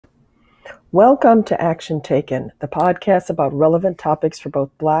Welcome to Action Taken, the podcast about relevant topics for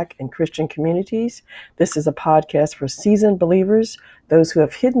both Black and Christian communities. This is a podcast for seasoned believers, those who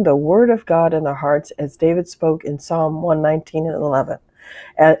have hidden the Word of God in their hearts, as David spoke in Psalm 119 and 11.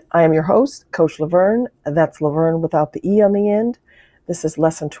 And I am your host, Coach Laverne. That's Laverne without the E on the end. This is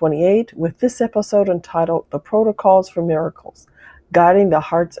Lesson 28, with this episode entitled The Protocols for Miracles, Guiding the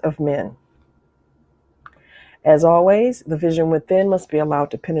Hearts of Men. As always, the vision within must be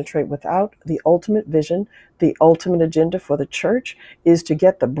allowed to penetrate without. The ultimate vision, the ultimate agenda for the church is to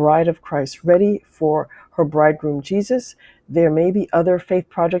get the bride of Christ ready for her bridegroom Jesus. There may be other faith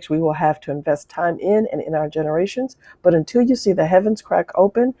projects we will have to invest time in and in our generations, but until you see the heavens crack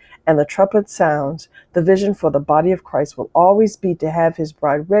open and the trumpet sounds, the vision for the body of Christ will always be to have his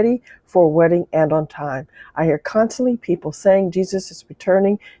bride ready for a wedding and on time. I hear constantly people saying Jesus is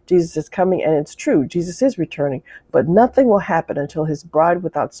returning, Jesus is coming, and it's true, Jesus is returning, but nothing will happen until his bride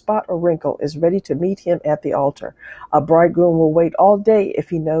without spot or wrinkle is ready to meet him at the altar. A bridegroom will wait all day if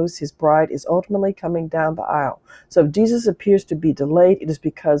he knows his bride is ultimately coming down the aisle. So if Jesus appears to be delayed, it is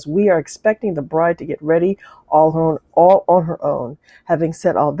because we are expecting the bride to get ready all on her own. Having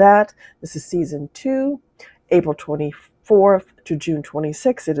said all that, this is season 2, April 24th to June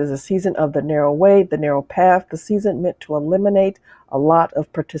 26th. It is a season of the narrow way, the narrow path, the season meant to eliminate a lot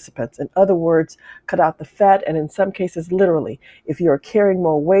of participants. In other words, cut out the fat, and in some cases, literally, if you are carrying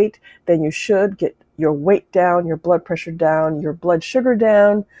more weight than you should, get your weight down, your blood pressure down, your blood sugar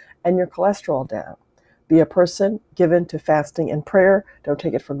down, and your cholesterol down. Be a person given to fasting and prayer. Don't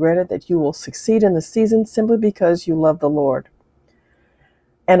take it for granted that you will succeed in the season simply because you love the Lord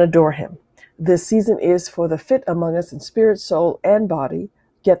and adore him. This season is for the fit among us in spirit, soul, and body.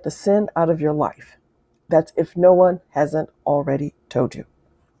 Get the sin out of your life. That's if no one hasn't already told you.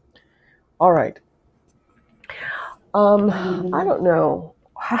 All right. I don't know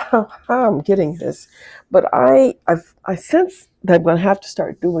how I'm getting this, but I sense that I'm going to have to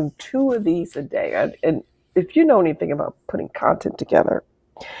start doing 2 of these a day. And if you know anything about putting content together,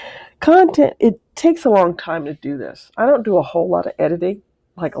 it takes a long time to do this. I don't do a whole lot of editing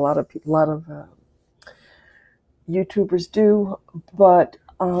like a lot of people, YouTubers do, but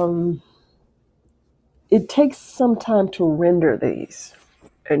it takes some time to render these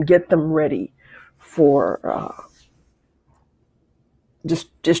and get them ready for just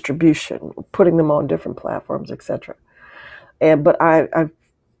distribution, putting them on different platforms, etc. But I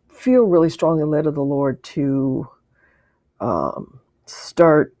feel really strongly led of the Lord to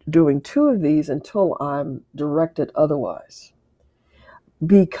start doing 2 of these until I'm directed otherwise,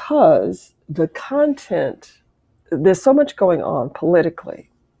 because the content, there's so much going on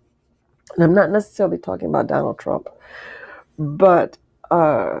politically, and I'm not necessarily talking about Donald Trump, but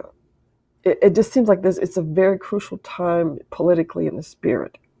it just seems like it's a very crucial time politically in the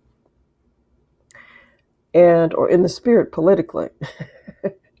spirit, or in the spirit politically,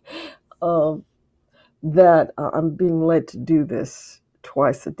 that I'm being led to do this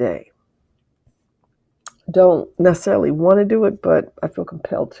twice a day. Don't necessarily want to do it, but I feel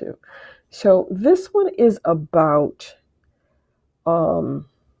compelled to. So this one is about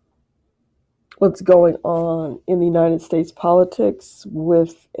what's going on in the United States politics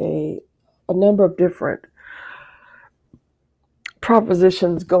with a number of different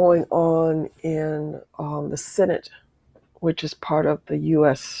propositions going on in the Senate, which is part of the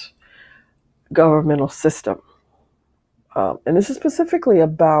U.S. governmental system. And this is specifically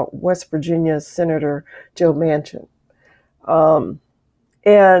about West Virginia Senator Joe Manchin.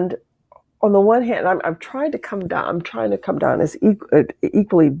 And on the one hand, I'm trying to come down as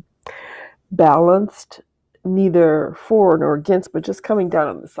equally balanced, neither for nor against, but just coming down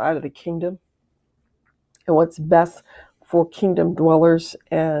on the side of the kingdom and what's best for kingdom dwellers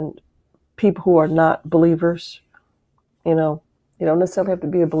and people who are not believers. You don't necessarily have to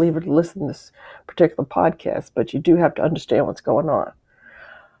be a believer to listen to this particular podcast, but you do have to understand what's going on.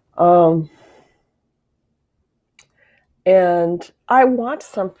 And I watched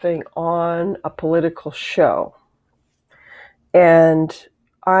something on a political show, and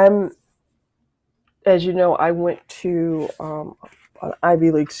as you know, I went to an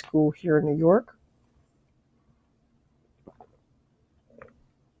Ivy League school here in New York.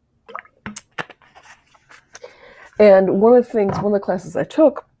 And one of the classes I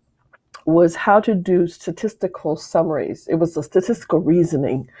took was how to do statistical summaries. It was a statistical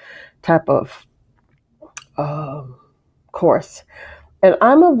reasoning type of course. And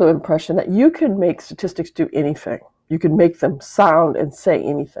I'm of the impression that you can make statistics do anything. You can make them sound and say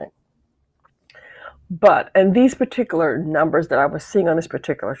anything. And these particular numbers that I was seeing on this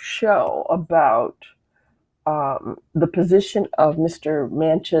particular show about the position of Mr.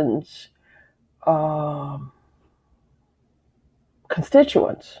 Manchin's um,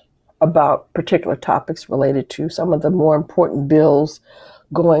 constituents about particular topics related to some of the more important bills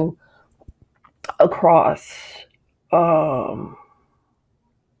going across um,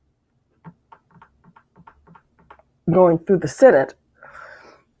 going through the Senate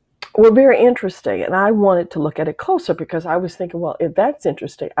were very interesting. And I wanted to look at it closer because I was thinking, well, if that's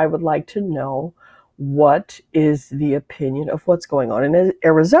interesting, I would like to know what is the opinion of what's going on in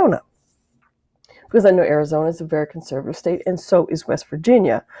Arizona. Because I know Arizona is a very conservative state, and so is West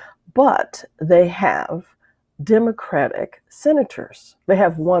Virginia. But they have Democratic senators. They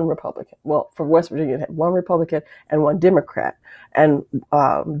have one Republican. Well, for West Virginia, they have one Republican and one Democrat, and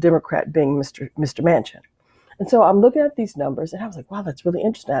Democrat being Mr. Manchin. And so I'm looking at these numbers, and I was like, wow, that's really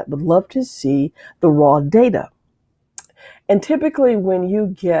interesting. I would love to see the raw data. And typically, when you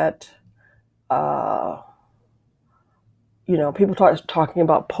get people talking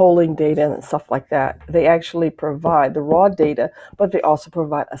about polling data and stuff like that. They actually provide the raw data, but they also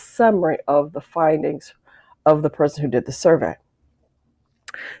provide a summary of the findings of the person who did the survey.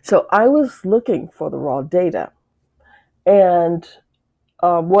 So I was looking for the raw data, and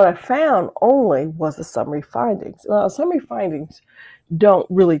what I found only was the summary findings. Now, summary findings don't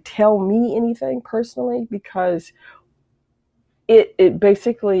really tell me anything personally because it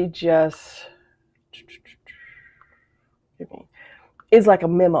basically just is like a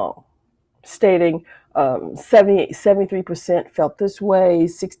memo stating 73% felt this way,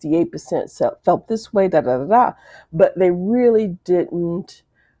 68% felt this way, da da da da. But they really didn't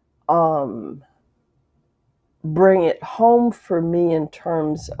bring it home for me in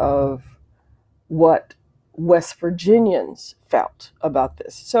terms of what West Virginians felt about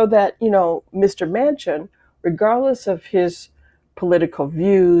this. So that, Mr. Manchin, regardless of his political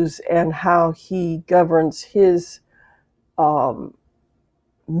views and how he governs his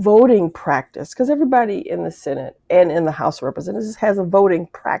voting practice, because everybody in the Senate and in the House of Representatives has a voting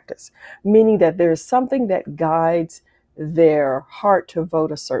practice, meaning that there's something that guides their heart to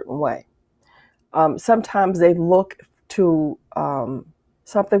vote a certain way. Sometimes they look to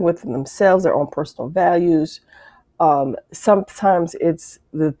something within themselves, their own personal values. Sometimes it's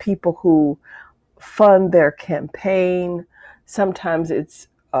the people who fund their campaign. Sometimes it's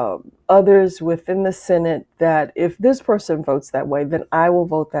others within the Senate that if this person votes that way, then I will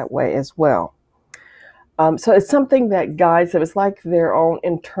vote that way as well. So it's something that guides them. It's like their own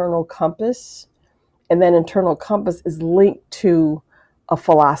internal compass. And that internal compass is linked to a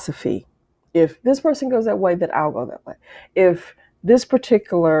philosophy. If this person goes that way, then I'll go that way. If this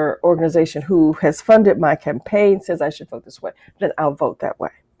particular organization who has funded my campaign says I should vote this way, then I'll vote that way,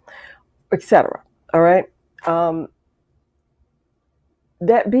 etc. All right.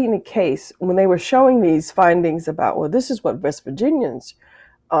 That being the case, when they were showing these findings about, well, this is what West Virginians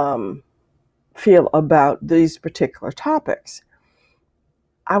feel about these particular topics,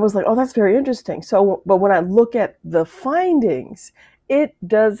 I was like, oh, that's very interesting. So, but when I look at the findings, it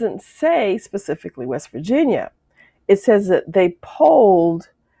doesn't say specifically West Virginia. It says that they polled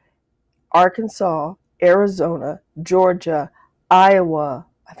Arkansas, Arizona, Georgia, Iowa,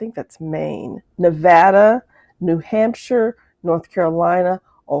 I think that's Maine, Nevada, New Hampshire, North Carolina,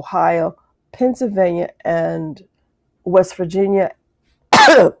 Ohio, Pennsylvania, and West Virginia,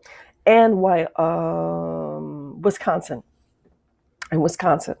 and Wisconsin.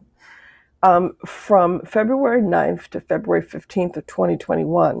 From February 9th to February 15th of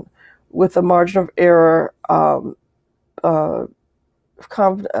 2021, with a margin of error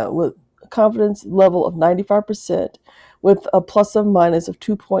with confidence level of 95%, with a plus or minus of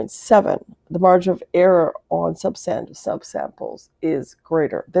 2.7. The margin of error on subsamples is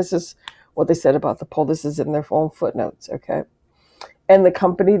greater. This is what they said about the poll. This is in their own footnotes, okay? And the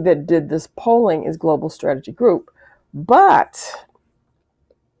company that did this polling is Global Strategy Group. But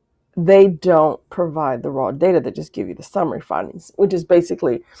they don't provide the raw data. They just give you the summary findings, which is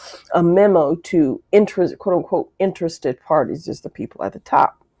basically a memo to quote unquote interested parties, just the people at the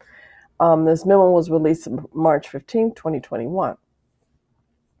top. This memo was released on March 15, 2021.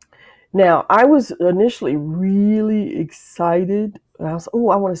 Now, I was initially really excited. And I was, I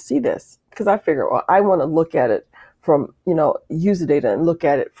want to see this. Because I figured, well, I want to look at it from, use the data and look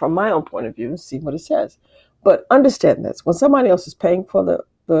at it from my own point of view and see what it says. But understand this. When somebody else is paying for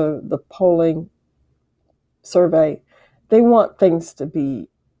the polling survey, they want things to be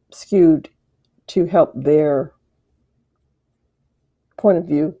skewed to help their point of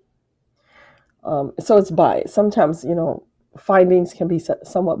view. So it's biased. Sometimes, findings can be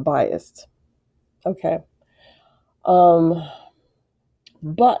somewhat biased. Okay. But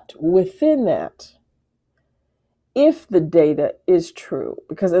within that, if the data is true,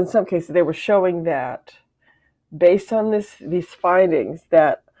 because in some cases they were showing that based on these findings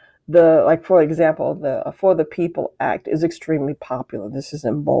that the, like, for example, the For the People Act is extremely popular. This is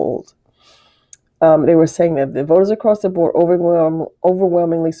in bold. They were saying that the voters across the board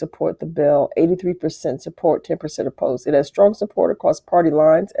overwhelmingly support the bill. 83% support, 10% oppose. It has strong support across party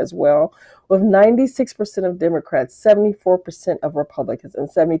lines as well, with 96% of Democrats, 74% of Republicans, and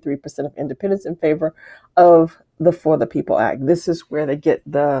 73% of independents in favor of the For the People Act. This is where they get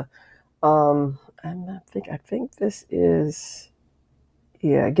the, I think this is,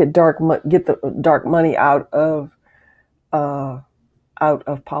 get the dark money uh, out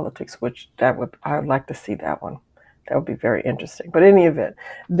of politics, which I would like to see that one. That would be very interesting. But in any event,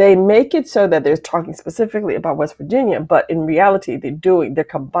 they make it so that they're talking specifically about West Virginia, but in reality, they're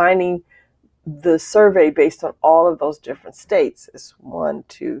combining the survey based on all of those different states. It's 1,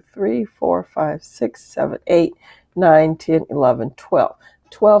 2, 3, 4, 5, 6, 7, 8, 9, 10, 11, 12.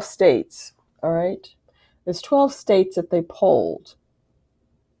 12 states. All right. There's 12 states that they polled.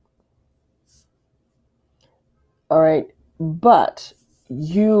 All right. But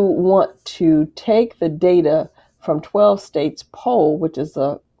you want to take the data from 12 states poll, which is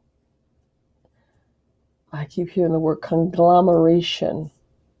I keep hearing the word conglomeration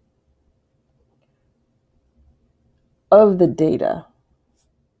of the data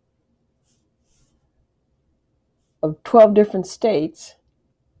of 12 different states,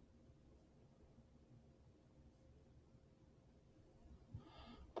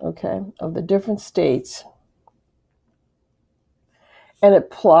 okay, of the different states, and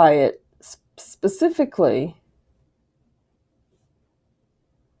apply it specifically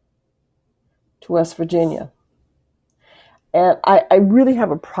to West Virginia. And I really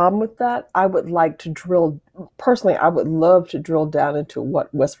have a problem with that. I would like to personally, I would love to drill down into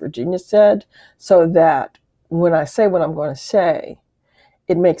what West Virginia said so that when I say what I'm going to say,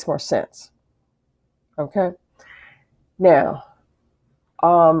 it makes more sense. Okay? Now,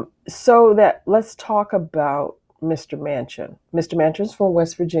 so that let's talk about Mr. Manchin. Mr. Manchin is from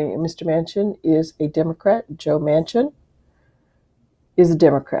West Virginia. Mr. Manchin is a Democrat. Joe Manchin is a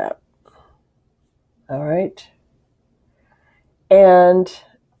Democrat. All right. And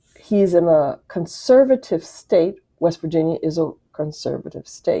he's in a conservative state. West Virginia is a conservative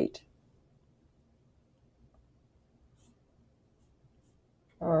state.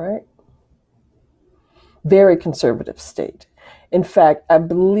 All right. Very conservative state. In fact, I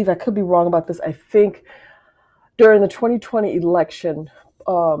believe, I could be wrong about this, I think during the 2020 election,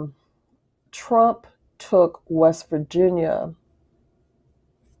 Trump took West Virginia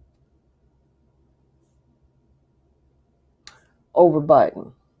over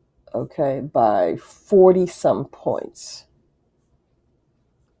Biden, okay, by 40 some points.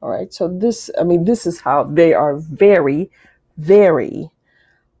 All right. So this is how they are very, very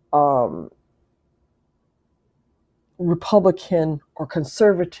Republican or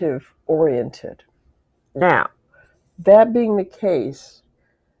conservative oriented. Now, that being the case,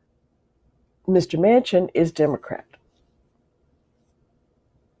 Mr. Manchin is Democrat.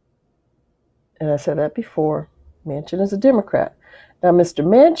 And I said that before. Manchin is a Democrat. Now, Mr.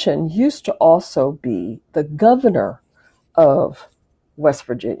 Manchin used to also be the governor of West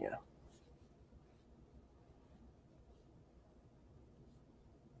Virginia.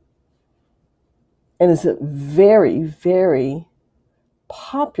 And is a very, very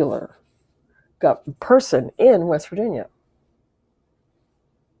popular person in West Virginia.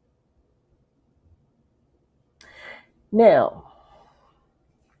 Now,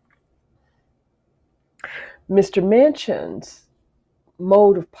 Mr. Manchin's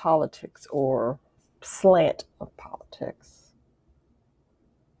mode of politics or slant of politics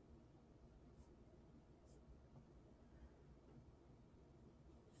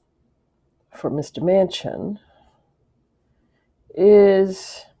for Mr. Manchin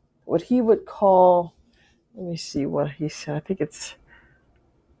is what he would call, let me see what he said. I think it's,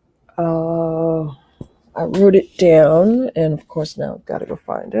 I wrote it down, and of course now I've got to go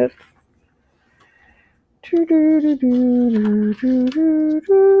find it.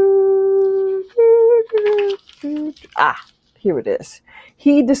 Here it is.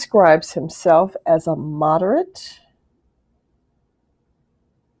 He describes himself as a moderate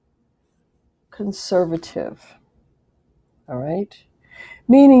conservative. All right.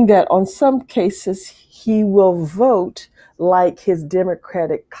 Meaning that on some cases he will vote like his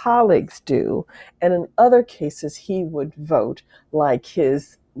Democratic colleagues do, and in other cases he would vote like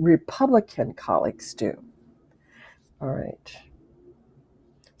his Republican colleagues do. All right.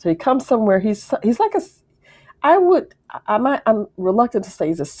 So he comes somewhere. He's like I'm reluctant to say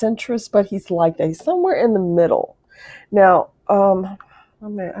he's a centrist, but he's like that. He's somewhere in the middle. Now,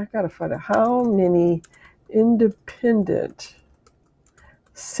 I gotta find out how many independent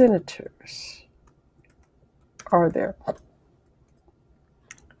senators are there.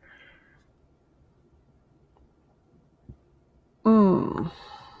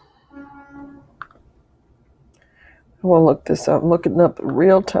 I want to look this up. I'm looking up in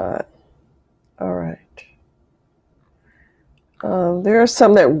real time. All right. There are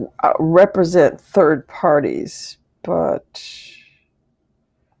some that represent third parties, but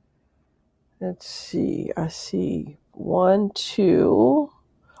let's see. I see 1, 2.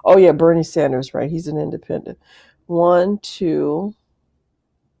 Oh, yeah, Bernie Sanders, right? He's an independent. 1, 2.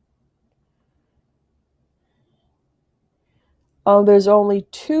 There's only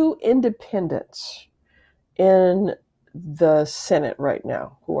 2 independents in the Senate right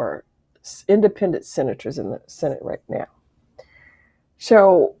now who are independent senators in the Senate right now.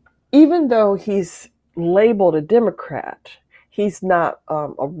 So even though he's labeled a Democrat, he's not a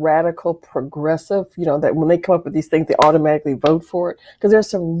radical progressive, that when they come up with these things, they automatically vote for it. Because there's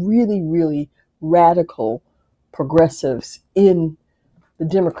some really, really radical progressives in the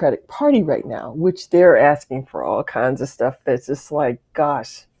Democratic Party right now, which they're asking for all kinds of stuff that's just like,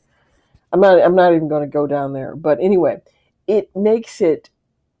 gosh, I'm not even going to go down there. But anyway, it makes it,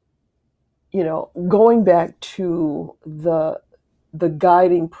 going back to the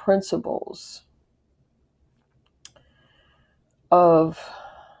guiding principles of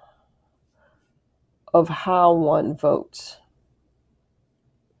how one votes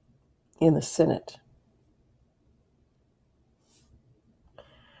in the Senate.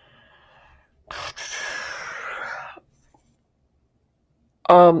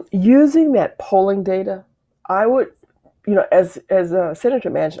 Using that polling data, I would, as Senator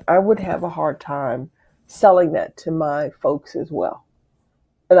Manchin, I would have a hard time selling that to my folks as well.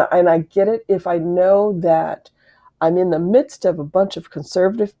 And I get it if I know that I'm in the midst of a bunch of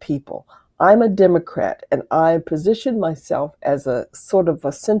conservative people. I'm a Democrat, and I position myself as a sort of a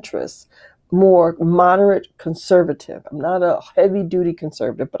centrist, more moderate conservative. I'm not a heavy-duty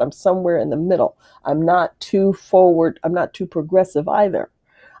conservative, but I'm somewhere in the middle. I'm not too forward. I'm not too progressive either.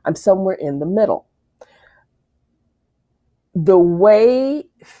 I'm somewhere in the middle. The way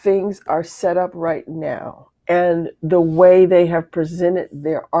things are set up right now and the way they have presented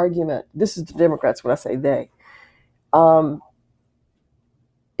their argument, this is the Democrats when I say they,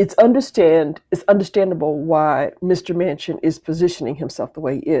 it's understandable why Mr. Manchin is positioning himself the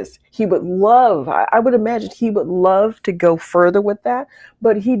way he is. He would love, I would imagine he would love to go further with that,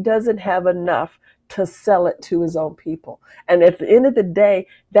 but he doesn't have enough to sell it to his own people. And at the end of the day,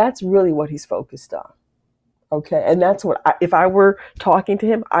 that's really what he's focused on. Okay, and that's what, if I were talking to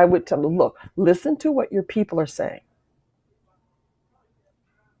him, I would tell him, look, listen to what your people are saying.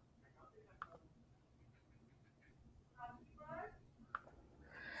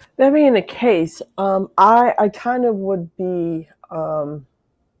 That being the case, I kind of would be kind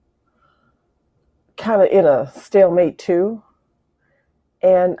of in a stalemate too.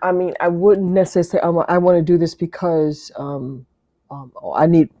 And I mean, I wouldn't necessarily say I want to do this because I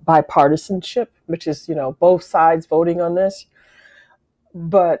need bipartisanship, which is, both sides voting on this.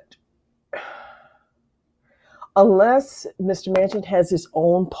 But unless Mr. Manchin has his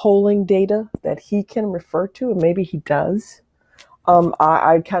own polling data that he can refer to, and maybe he does,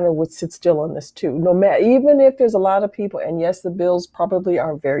 I kind of would sit still on this too. No matter, even if there's a lot of people, and yes, the bills probably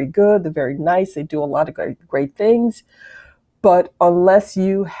are very good, they're very nice, they do a lot of great things. But unless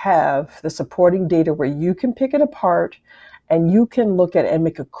you have the supporting data where you can pick it apart and you can look at it and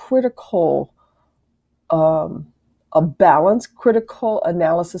make a critical, a balanced, critical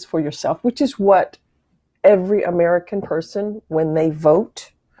analysis for yourself, which is what every American person, when they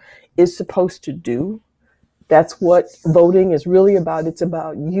vote, is supposed to do. That's what voting is really about. It's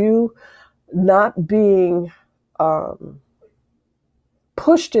about you not being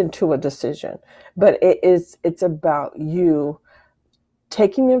pushed into a decision, but it's about you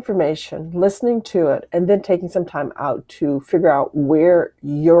taking the information, listening to it, and then taking some time out to figure out where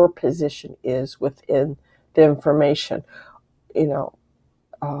your position is within the information. Is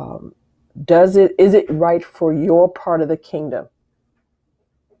it right for your part of the kingdom?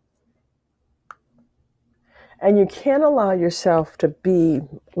 And you can't allow yourself to be,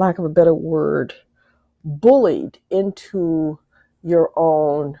 lack of a better word, bullied into your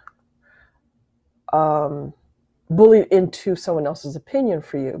own, bullied into someone else's opinion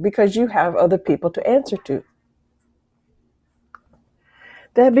for you, because you have other people to answer to.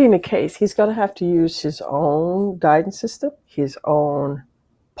 That being the case, he's going to have to use his own guidance system, his own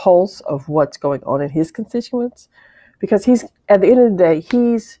pulse of what's going on in his constituents, because he's, at the end of the day,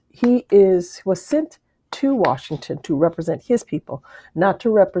 he was sent to Washington to represent his people, not to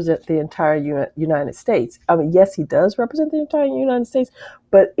represent the entire United States. I mean, yes, he does represent the entire United States,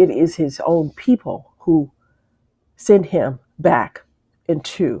 but it is his own people who send him back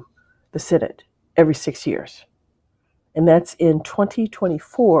into the Senate every 6 years. And that's in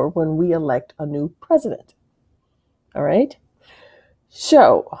 2024 when we elect a new president. All right?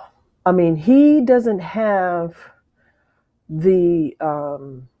 So, I mean, he doesn't have the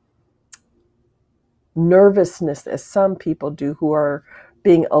nervousness as some people do who are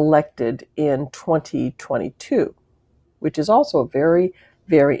being elected in 2022, which is also a very,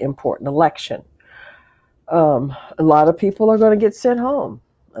 very important election. A lot of people are going to get sent home.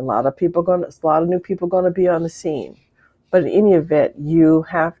 A lot of new people going to be on the scene. But in any event, you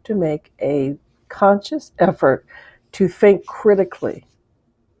have to make a conscious effort to think critically.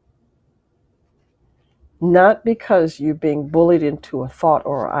 Not because you're being bullied into a thought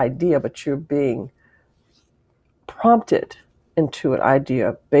or idea, but you're being prompted into an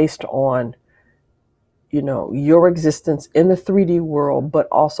idea based on, your existence in the 3D world, but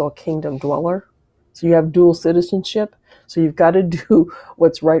also a kingdom dweller. So you have dual citizenship. So you've got to do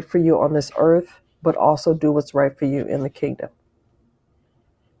what's right for you on this earth, but also do what's right for you in the kingdom.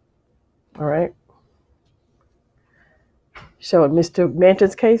 All right. So in Mr.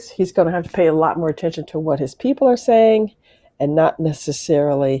 Manchin's case, he's going to have to pay a lot more attention to what his people are saying and not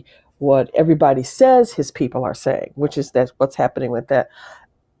necessarily what everybody says his people are saying, which is that's what's happening with that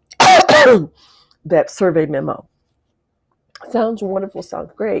that survey memo. Sounds wonderful,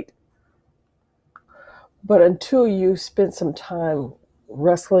 sounds great. But until you spend some time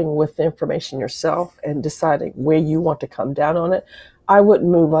wrestling with the information yourself and deciding where you want to come down on it, I wouldn't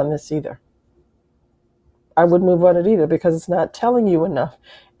move on this either. I wouldn't move on it either because it's not telling you enough.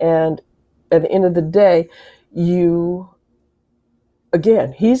 And at the end of the day, he's a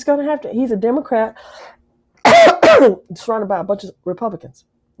Democrat surrounded by a bunch of Republicans,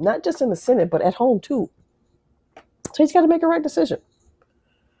 not just in the Senate, but at home too. So he's got to make a right decision.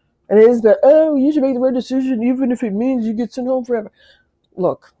 And it is you should make the right decision even if it means you get sent home forever.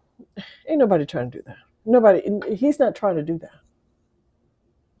 Look, ain't nobody trying to do that. He's not trying to do that.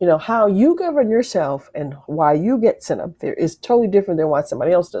 How you govern yourself and why you get sent up there is totally different than why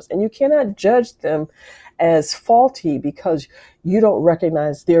somebody else does. And you cannot judge them as faulty because you don't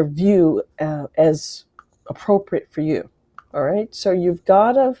recognize their view as appropriate for you. All right? So you've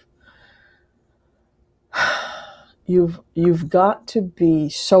got to be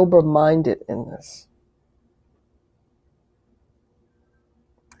sober-minded in this.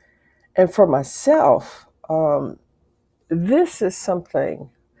 And for myself, this is something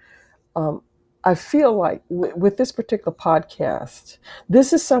I feel like with this particular podcast,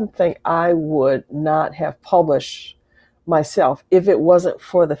 this is something I would not have published myself if it wasn't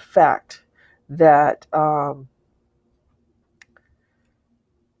for the fact that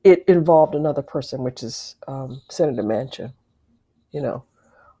it involved another person, which is Senator Manchin.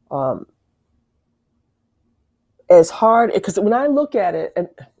 As hard, because when I look at it, and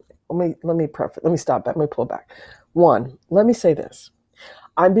let me stop back, let me pull back. One, let me say this.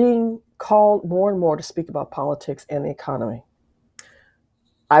 I'm being called more and more to speak about politics and the economy.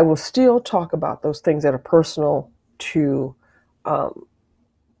 I will still talk about those things that are personal to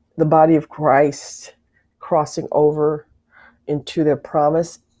the body of Christ crossing over into their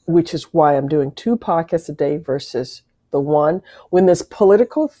promise, which is why I'm doing 2 podcasts a day versus the one. When this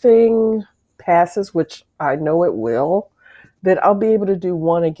political thing passes, which I know it will, then I'll be able to do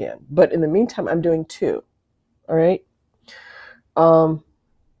 1 again. But in the meantime, I'm doing 2. All right.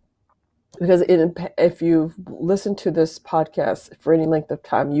 Because if you've listened to this podcast for any length of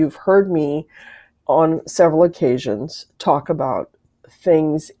time, you've heard me on several occasions talk about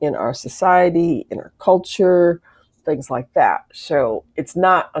things in our society, in our culture, things like that. So it's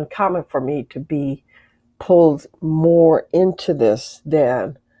not uncommon for me to be pulled more into this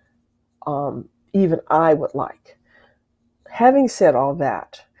than even I would like. Having said all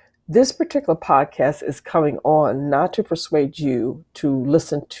that, this particular podcast is coming on not to persuade you to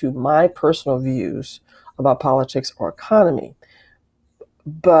listen to my personal views about politics or economy,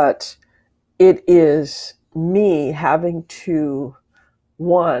 but it is me having to,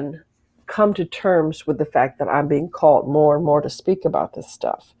 1, come to terms with the fact that I'm being called more and more to speak about this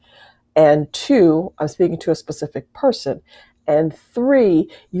stuff. And 2, I'm speaking to a specific person. And 3,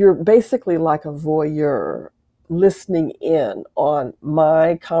 you're basically like a voyeur listening in on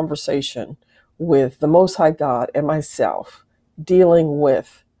my conversation with the Most High God and myself, dealing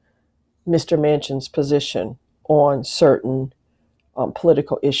with Mr. Manchin's position on certain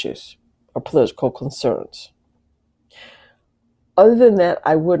political issues or political concerns. Other than that,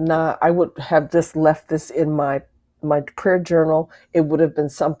 I would not. I would have just left this in my prayer journal. It would have been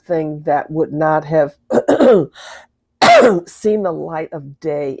something that would not have seen the light of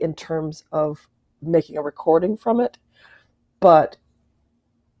day in terms of making a recording from it. But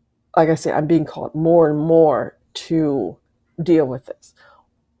like I said, I'm being called more and more to deal with this.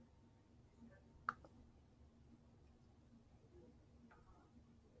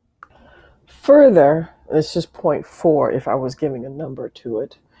 Further, it's just point four if I was giving a number to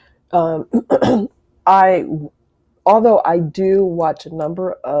it. Um, I, although I do watch a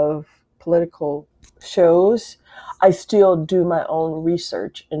number of political shows, I still do my own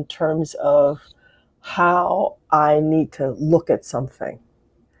research in terms of how I need to look at something.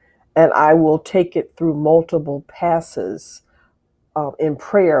 And I will take it through multiple passes in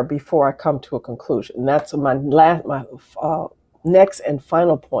prayer before I come to a conclusion. And that's my next and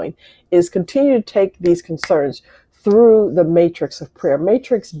final point is continue to take these concerns through the matrix of prayer.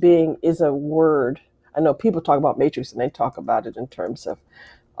 Matrix being is a word. I know people talk about matrix and they talk about it in terms of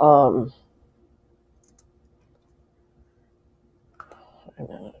um,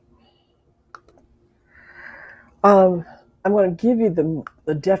 um, I'm going to give you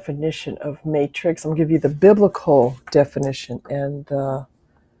the definition of matrix. I'm going to give you the biblical definition and the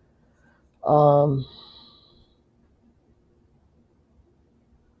um,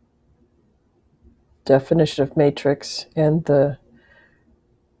 definition of matrix and the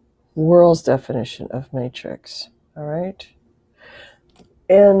world's definition of matrix. All right.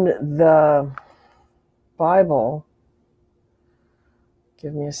 In the Bible,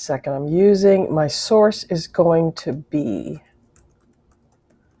 give me a second. I'm using my source is going to be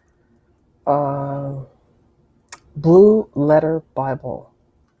Blue Letter Bible.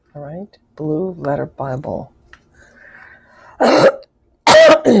 All right. Blue Letter Bible.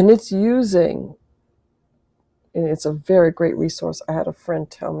 And it's using, and it's a very great resource. I had a friend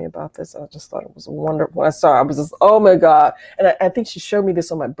tell me about this. I just thought it was wonderful. When I saw it, I was just, oh my God. And I think she showed me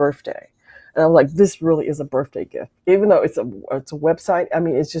this on my birthday. And I'm like, this really is a birthday gift. Even though it's a website, I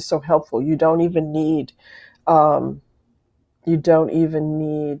mean, it's just so helpful. You don't even need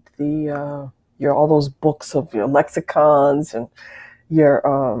the your all those books of your lexicons and your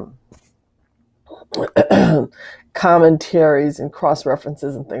commentaries and cross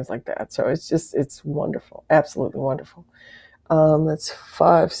references and things like that. So it's wonderful, absolutely wonderful. That's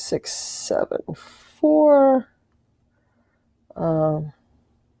 5, 6, 7, 4.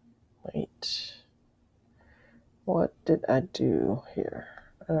 Wait, what did I do here?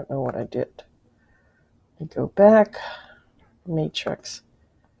 I don't know what I did. I go back, matrix.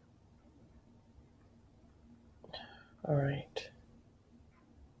 All right.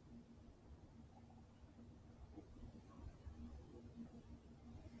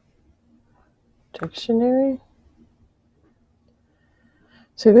 Dictionary.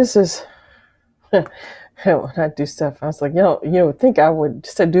 See, this is when I do stuff. I was like, you would think I would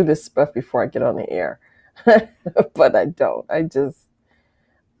just do this stuff before I get on the air, but I don't. I just,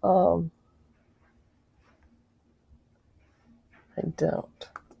 I don't.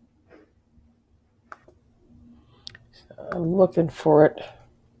 I'm looking for it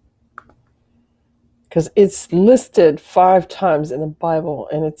because it's listed 5 times in the Bible,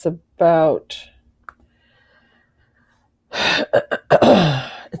 and it's about.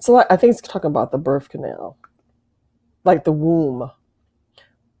 It's a lot. I think it's talking about the birth canal, like the womb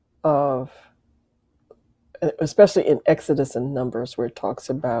of, especially in Exodus and Numbers, where it talks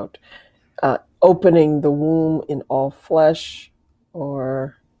about opening the womb in all flesh,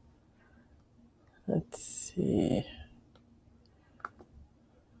 or let's see,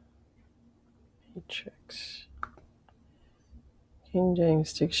 matrix, King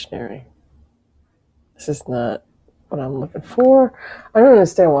James Dictionary. This is not what I'm looking for. I don't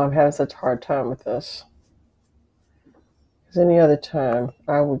understand why I'm having such a hard time with this. Because any other time,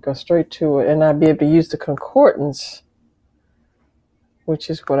 I would go straight to it and I'd be able to use the concordance, which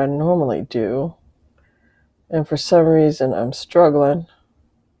is what I normally do. And for some reason, I'm struggling.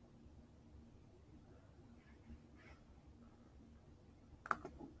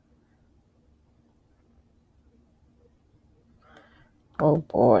 Oh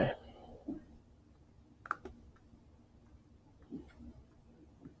boy.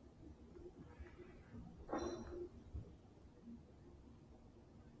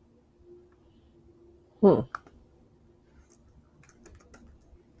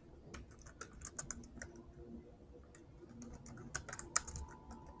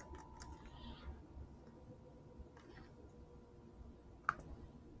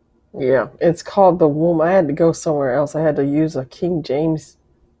 Yeah, it's called the womb. I had to go somewhere else. I had to use a King James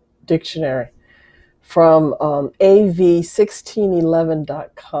dictionary from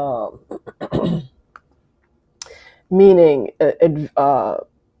av1611.com, meaning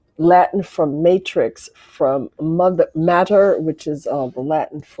Latin from matrix, from mother matter, which is the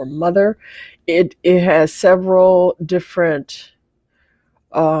Latin for mother. It has several different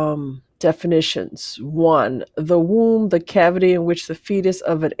definitions. One, the womb, the cavity in which the fetus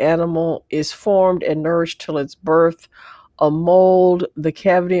of an animal is formed and nourished till its birth. A mold, the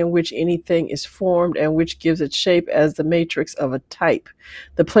cavity in which anything is formed and which gives its shape as the matrix of a type.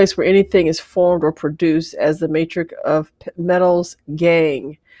 The place where anything is formed or produced as the matrix of metals.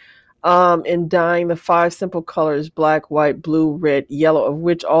 Gang. In dyeing the five simple colors, black, white, blue, red, yellow, of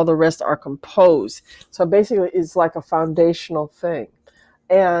which all the rest are composed. So basically it's like a foundational thing.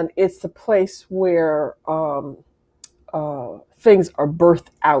 And it's the place where things are birthed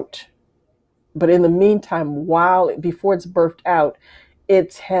out. But in the meantime, before it's birthed out,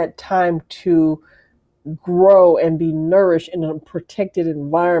 it's had time to grow and be nourished in a protected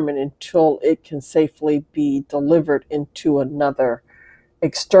environment until it can safely be delivered into another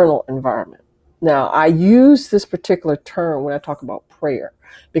external environment. Now, I use this particular term when I talk about prayer,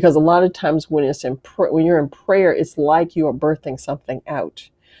 because a lot of times when when you're in prayer, it's like you are birthing something out.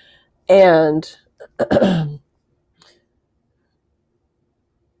 And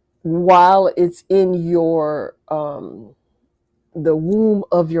while it's in your the womb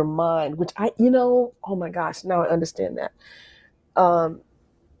of your mind, which oh my gosh, now I understand that.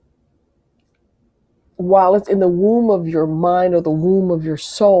 While it's in the womb of your mind or the womb of your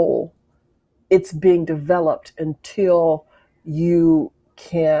soul, it's being developed until you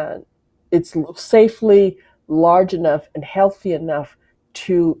can, it's safely large enough and healthy enough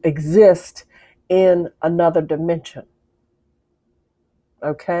to exist in another dimension.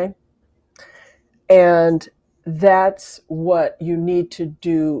 Okay? And that's what you need to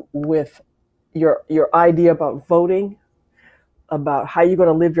do with your idea about voting, about how you're going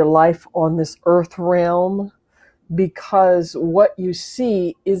to live your life on this earth realm, because what you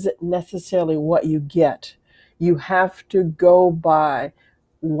see isn't necessarily what you get. You have to go by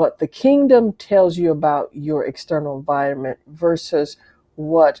what the kingdom tells you about your external environment versus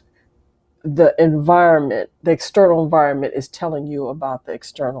what the external environment is telling you about the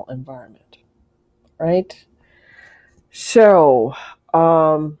external environment, right? So, in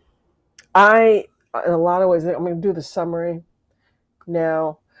a lot of ways, I'm going to do the summary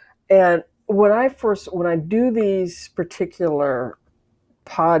now. And when I do these particular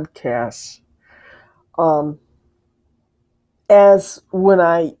podcasts, as when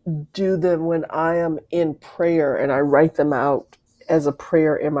I do them when I am in prayer and I write them out as a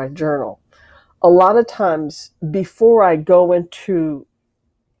prayer in my journal, a lot of times before I go into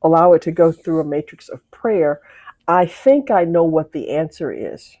allow it to go through a matrix of prayer, I think I know what the answer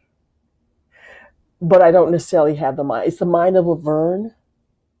is, but I don't necessarily have the mind. It's the mind of Laverne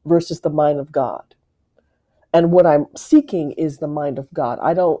versus the mind of God. And what I'm seeking is the mind of God.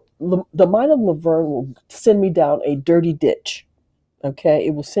 The mind of Laverne will send me down a dirty ditch. Okay.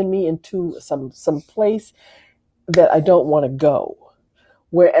 It will send me into some place that I don't want to go.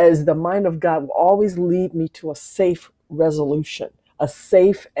 Whereas the mind of God will always lead me to a safe resolution, a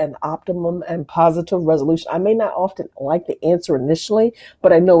safe and optimum and positive resolution. I may not often like the answer initially,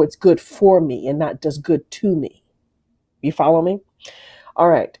 but I know it's good for me and not just good to me. You follow me? All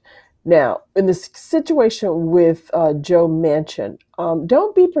right. Now, in this situation with Joe Manchin,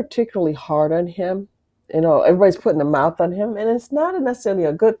 don't be particularly hard on him. Everybody's putting a mouth on him, and it's not necessarily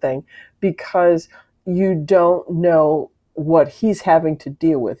a good thing because you don't know what he's having to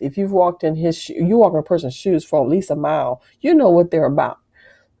deal with. If you've walked in you walk in a person's shoes for at least a mile, you know what they're about.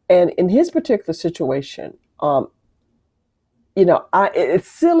 And in his particular situation, it's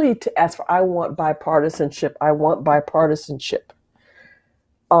silly to ask for, I want bipartisanship. I want bipartisanship.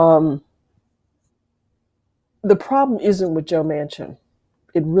 The problem isn't with Joe Manchin.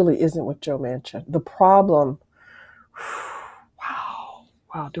 It really isn't with Joe Manchin. The problem,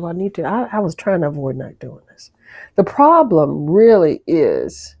 wow, do I need to? I was trying to avoid not doing this. The problem really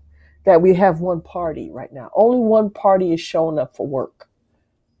is that we have one party right now. Only one party is showing up for work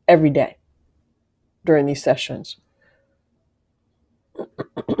every day during these sessions.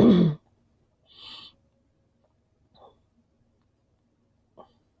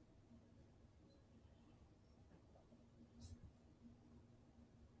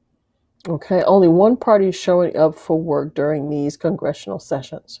 Okay, only one party is showing up for work during these congressional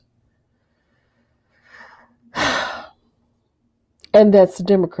sessions. And that's the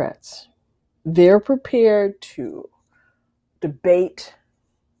Democrats. They're prepared to debate,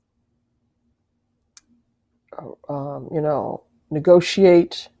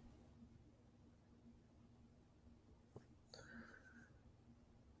 negotiate,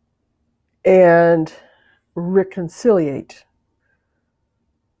 and reconciliate.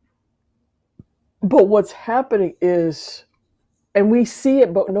 But what's happening is, and we see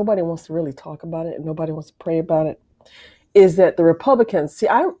it, but nobody wants to really talk about it and nobody wants to pray about it, is that the Republicans, see,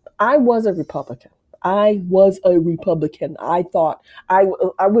 I was a Republican. I was a Republican. I thought I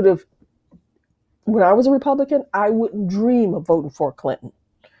would have, when I was a Republican, I wouldn't dream of voting for Clinton.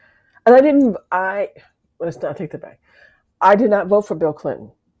 And let's not take that back. I did not vote for Bill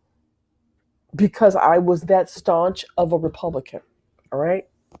Clinton because I was that staunch of a Republican. All right.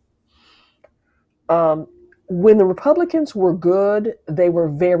 When the Republicans were good, they were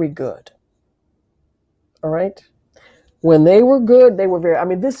very good. All right. When they were good, they were very. I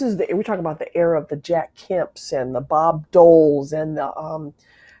mean, we're talking about the era of the Jack Kemps and the Bob Doles and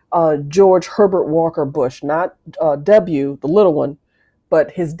the George Herbert Walker Bush, not W, the little one,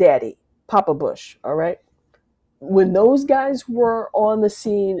 but his daddy, Papa Bush. All right. When those guys were on the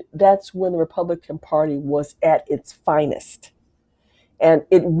scene, that's when the Republican Party was at its finest. And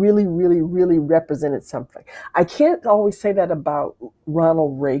it really, really, really represented something. I can't always say that about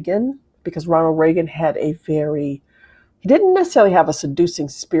Ronald Reagan, because Ronald Reagan had he didn't necessarily have a seducing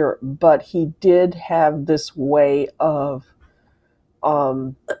spirit, but he did have this way of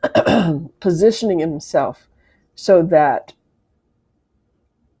positioning himself so that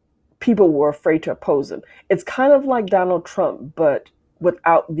people were afraid to oppose him. It's kind of like Donald Trump, but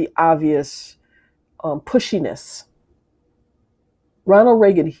without the obvious pushiness. Ronald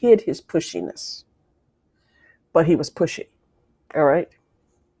Reagan hid his pushiness, but he was pushy. All right.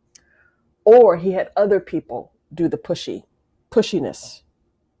 Or he had other people do the pushiness.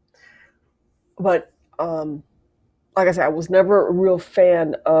 But like I said, I was never a real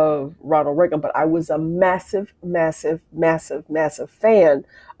fan of Ronald Reagan, but I was a massive, massive, massive, massive fan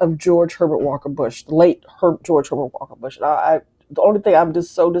of George Herbert Walker Bush, the late George Herbert Walker Bush. The only thing, I'm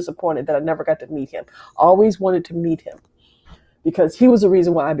just so disappointed that I never got to meet him. I always wanted to meet him because he was the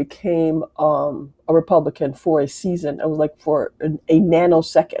reason why I became a Republican for a season. It was like for a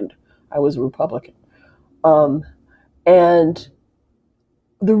nanosecond, I was a Republican. And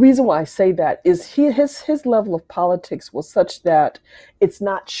the reason why I say that is his level of politics was such that it's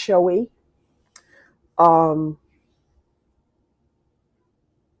not showy.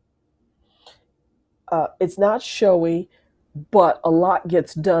 It's not showy, but a lot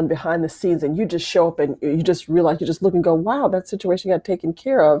gets done behind the scenes, and you just show up and you just realize, you just look and go, wow, that situation got taken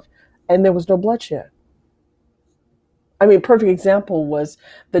care of, and there was no bloodshed. I mean, a perfect example was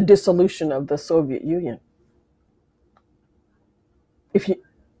the dissolution of the Soviet Union. If you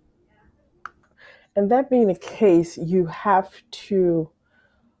And that being the case, you have to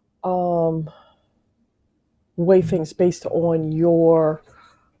weigh things based on your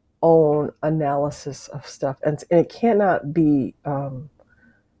own analysis of stuff. And it cannot be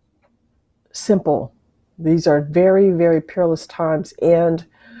simple. These are very, very perilous times. And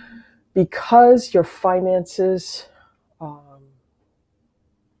because your finances, your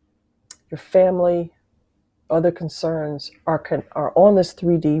family, other concerns are on this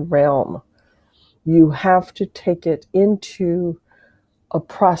 3D realm, you have to take it into a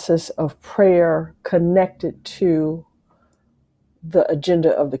process of prayer connected to the agenda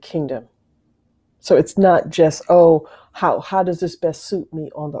of the kingdom. So it's not just, how does this best suit me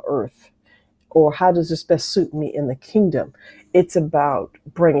on the earth? Or how does this best suit me in the kingdom? It's about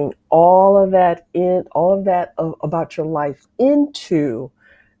bringing all of that about your life into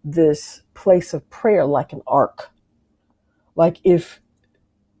this place of prayer, like an ark. Like if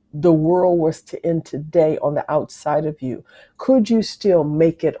the world was to end today on the outside of you, could you still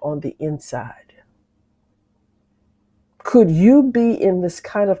make it on the inside? Could you be in this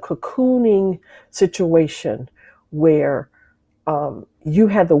kind of cocooning situation where you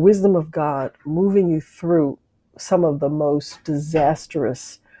had the wisdom of God moving you through some of the most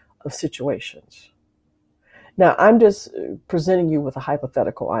disastrous of situations? Now, I'm just presenting you with a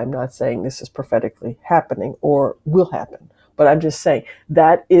hypothetical. I'm not saying this is prophetically happening or will happen, but I'm just saying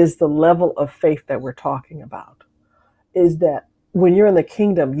that is the level of faith that we're talking about, is that when you're in the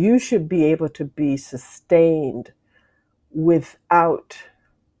kingdom, you should be able to be sustained without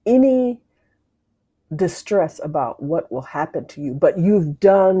any distress about what will happen to you. But you've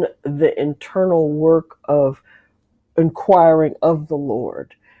done the internal work of inquiring of the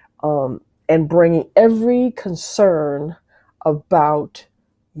Lord, and bringing every concern about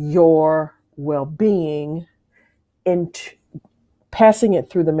your well-being into passing it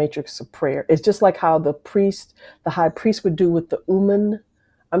through the matrix of prayer. It's just like how the high priest would do with the Uman.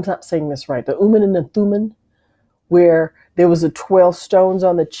 I'm not saying this right. The Uman and the Thummim, where there was 12 stones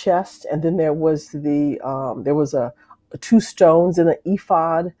on the chest, and then there was a 2 stones in the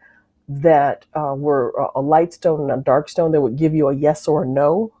ephod that were a light stone and a dark stone that would give you a yes or a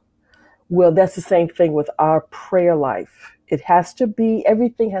no. Well, that's the same thing with our prayer life. It has to be,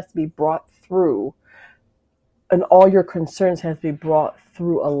 everything has to be brought through, and all your concerns has to be brought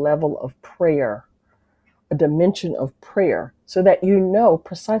through a level of prayer, a dimension of prayer, so that you know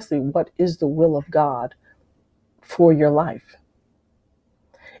precisely what is the will of God for your life.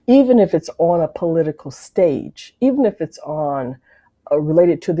 Even if it's on a political stage, even if it's on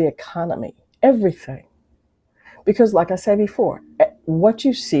related to the economy, everything. Because, like I said before, what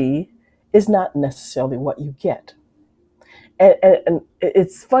you see is not necessarily what you get. And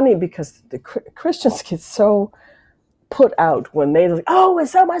it's funny because the Christians get so put out when they like, oh,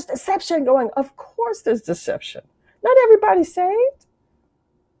 there's so much deception going. Of course, there's deception. Not everybody's saved.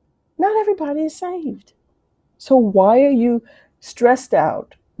 Not everybody is saved. So why are you stressed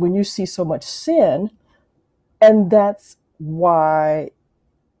out when you see so much sin? And that's why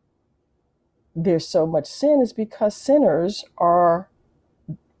there's so much sin, is because sinners are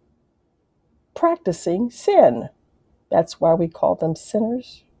practicing sin. That's why we call them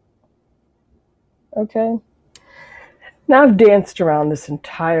sinners. Okay. Now I've danced around this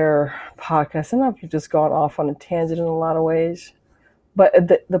entire podcast, and I've just gone off on a tangent in a lot of ways. But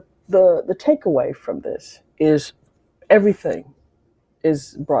the takeaway from this is everything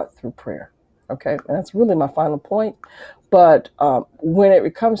is brought through prayer. Okay, and that's really my final point. But when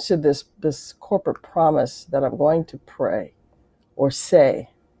it comes to this corporate promise that I'm going to pray or say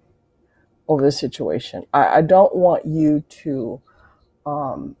over this situation, I don't want you to,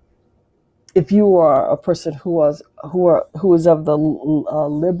 if you are a person who is of the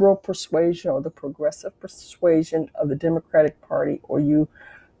liberal persuasion or the progressive persuasion of the Democratic Party, or you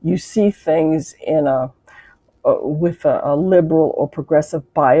see things in with a liberal or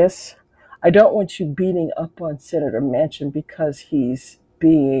progressive bias, I don't want you beating up on Senator Manchin because he's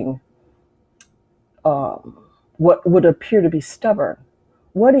being what would appear to be stubborn.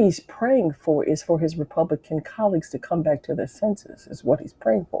 What he's praying for is for his Republican colleagues to come back to their senses, is what he's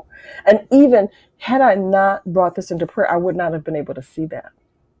praying for. And even had I not brought this into prayer, I would not have been able to see that.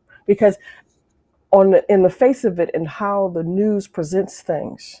 Because in the face of it and how the news presents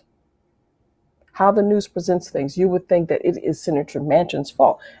things, you would think that it is Senator Manchin's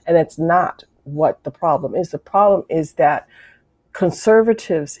fault. And that's not what the problem is. The problem is that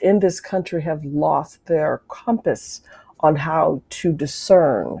conservatives in this country have lost their compass on how to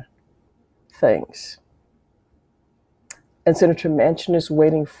discern things. And Senator Manchin is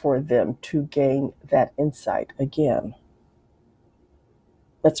waiting for them to gain that insight again.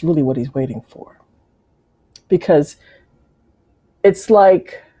 That's really what he's waiting for. Because it's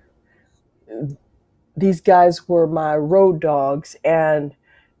like these guys were my road dogs, and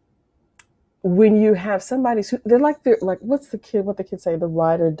when you have somebody, they're like what the kids say, the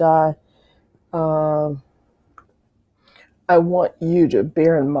ride or die. I want you to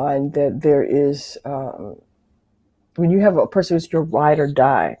bear in mind that there is, when you have a person who's your ride or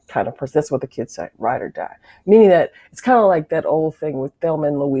die kind of person, that's what the kids say, ride or die. Meaning that it's kind of like that old thing with Thelma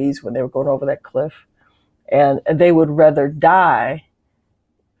and Louise when they were going over that cliff, and they would rather die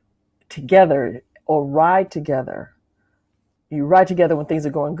together or ride together. You ride together when things are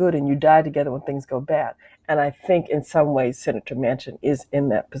going good, and you die together when things go bad. And I think in some ways Senator Manchin is in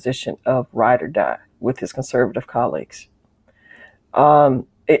that position of ride or die with his conservative colleagues.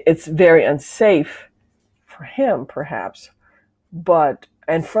 It's very unsafe for him, perhaps,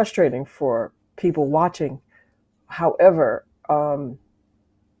 and frustrating for people watching. However,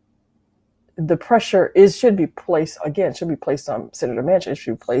 the pressure should be placed on Senator Manchin. It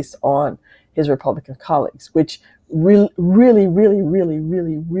should be placed on his Republican colleagues, which really, really, really, really,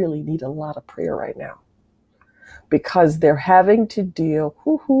 really, really need a lot of prayer right now, because they're having to deal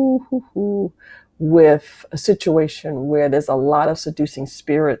with a situation where there's a lot of seducing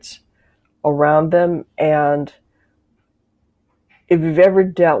spirits around them. And if you've ever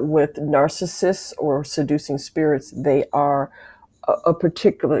dealt with narcissists or seducing spirits, they are a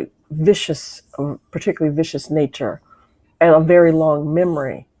particularly vicious nature and a very long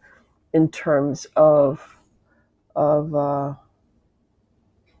memory in terms of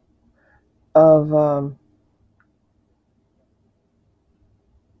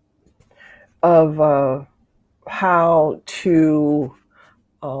how to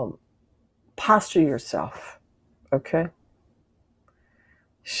posture yourself. Okay,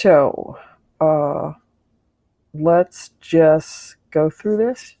 so let's just go through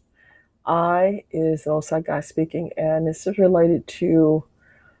this. I is the outside guy speaking, and this is related to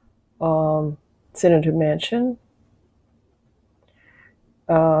Senator Manchin.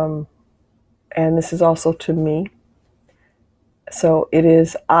 And this is also to me. So it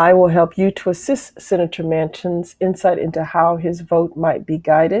is, I will help you to assist Senator Manchin's insight into how his vote might be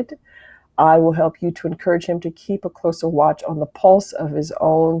guided. I will help you to encourage him to keep a closer watch on the pulse of his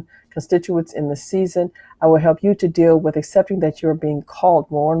own constituents in the season. I will help you to deal with accepting that you're being called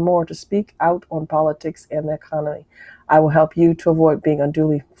more and more to speak out on politics and the economy. I will help you to avoid being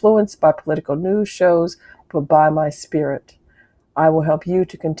unduly influenced by political news shows, but by my spirit. I will help you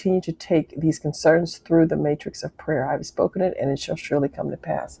to continue to take these concerns through the matrix of prayer. I have spoken it, and it shall surely come to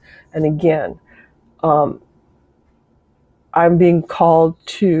pass. And again, I'm being called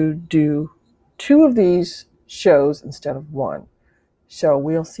to do 2 of these shows instead of 1. So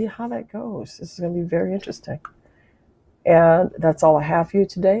we'll see how that goes. This is going to be very interesting. And that's all I have for you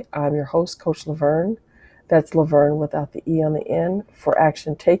today. I'm your host, Coach Laverne. That's Laverne without the E on the end for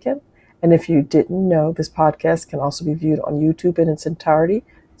Action Taken. And if you didn't know, this podcast can also be viewed on YouTube in its entirety.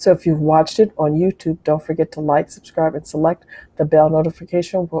 So if you've watched it on YouTube, don't forget to like, subscribe, and select the bell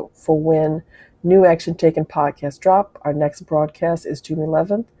notification for when new Action Taken podcasts drop. Our next broadcast is June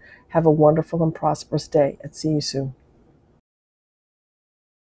 11th. Have a wonderful and prosperous day, and see you soon.